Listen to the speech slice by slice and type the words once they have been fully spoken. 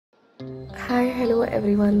Hi, hello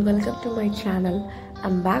everyone, welcome to my channel.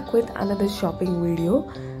 I'm back with another shopping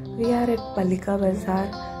video. We are at Palika Bazar,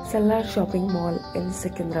 Sallar shopping mall in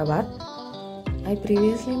Secunderabad. I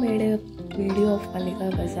previously made a video of Palika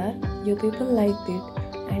Bazar. You people liked it,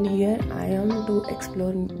 and here I am to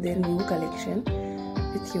explore their new collection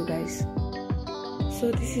with you guys.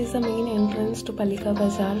 So this is the main entrance to Palika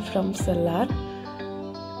Bazar from Sallar.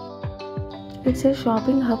 It's a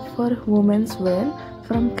shopping hub for women's wear.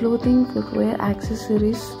 From clothing, footwear,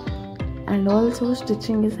 accessories, and also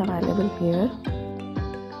stitching is available here.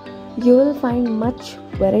 You will find much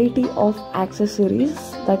variety of accessories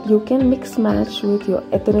that you can mix match with your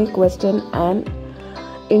ethnic, Western and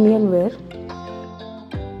Indian wear.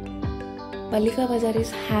 Palika Bazar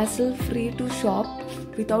is hassle free to shop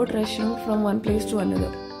without rushing from one place to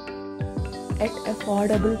another at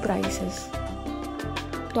affordable prices.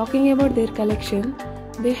 Talking about their collection,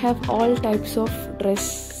 they have all types of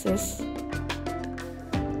dresses.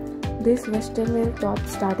 This western wear top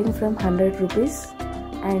starting from 100 rupees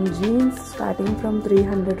and jeans starting from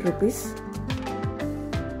 300 rupees.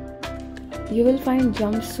 You will find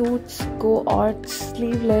jumpsuits, co-ords,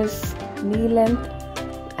 sleeveless, knee length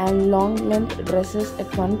and long length dresses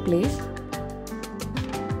at one place.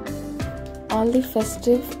 All the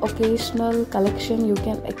festive occasional collection you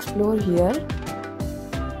can explore here.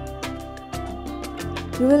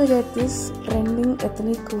 You will get this trending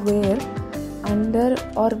ethnic wear under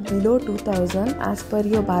or below 2000 as per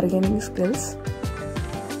your bargaining skills.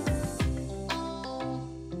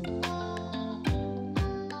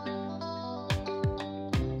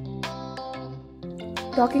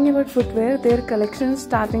 Talking about footwear, their collection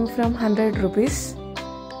starting from 100 rupees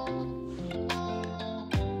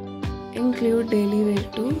include daily wear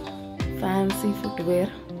to fancy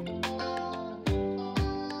footwear.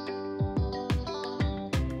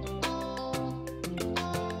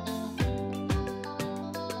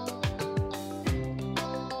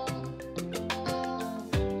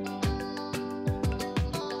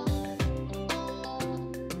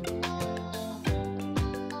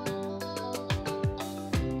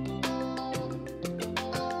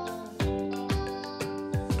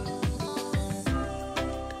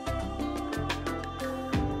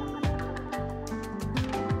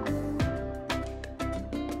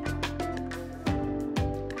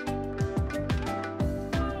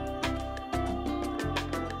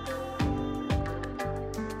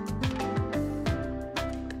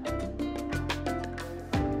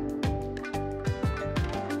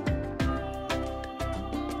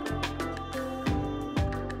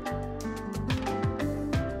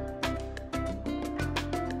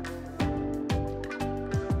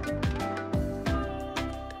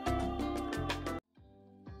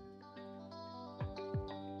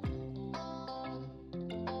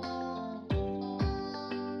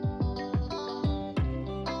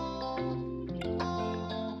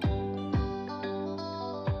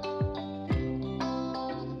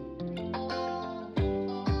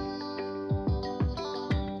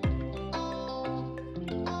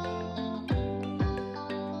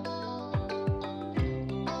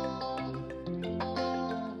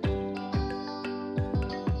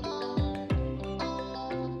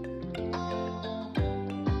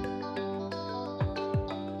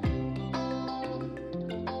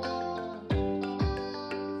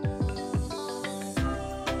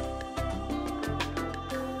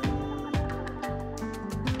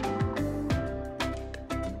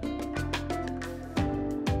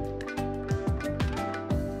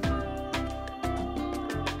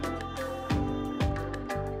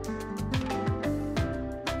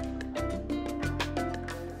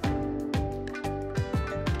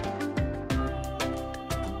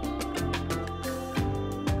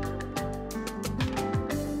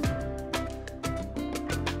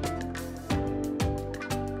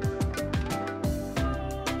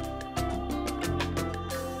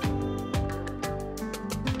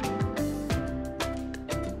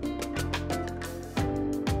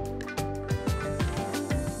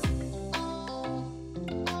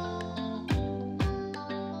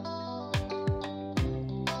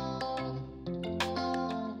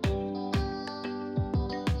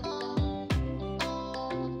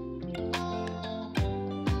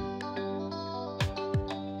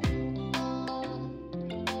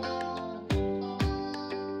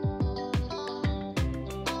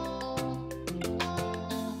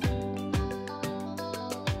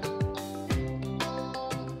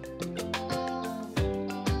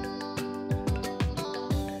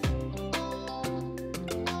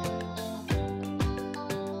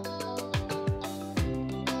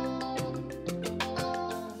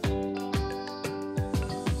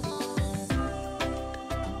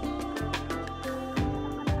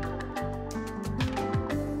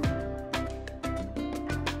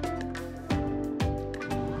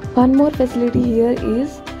 One more facility here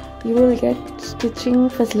is you will get stitching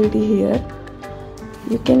facility here.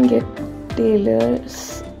 You can get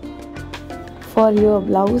tailors for your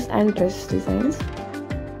blouse and dress designs.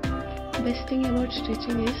 Best thing about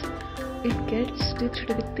stitching is it gets stitched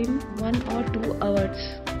within 1 or 2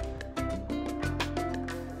 hours.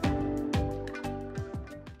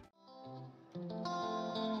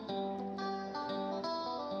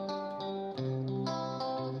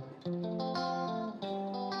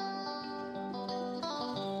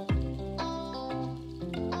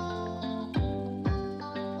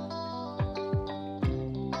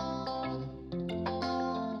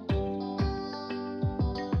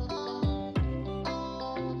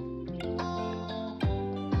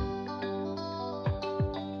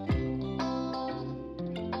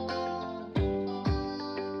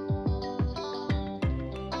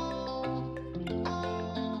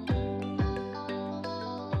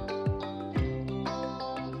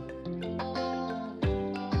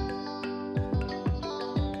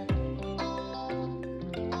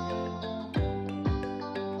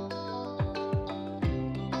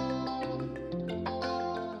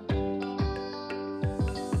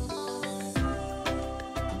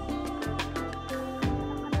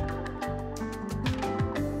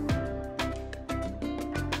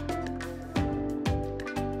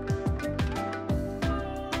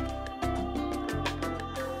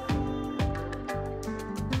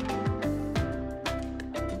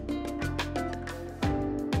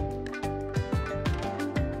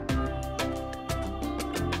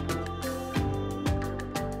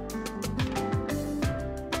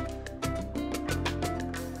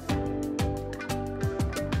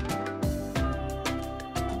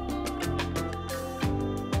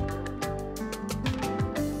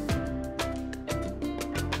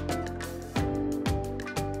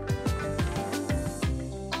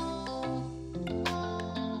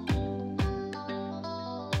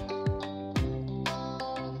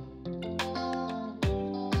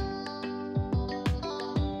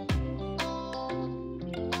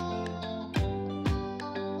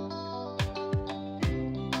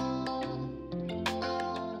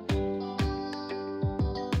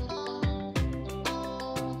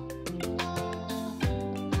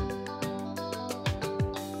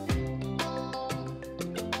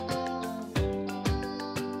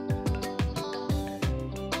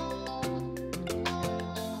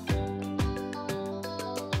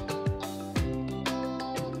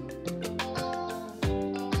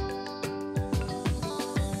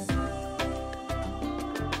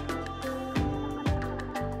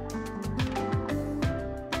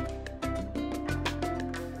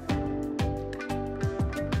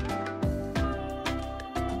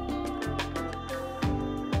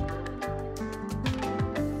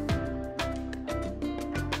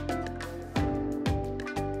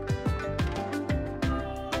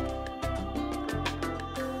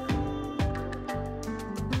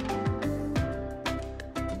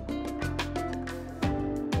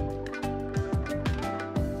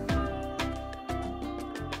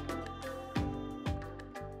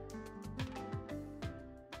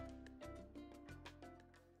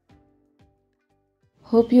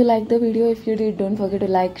 Hope you liked the video. If you did, don't forget to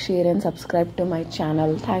like, share and subscribe to my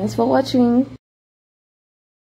channel. Thanks for watching.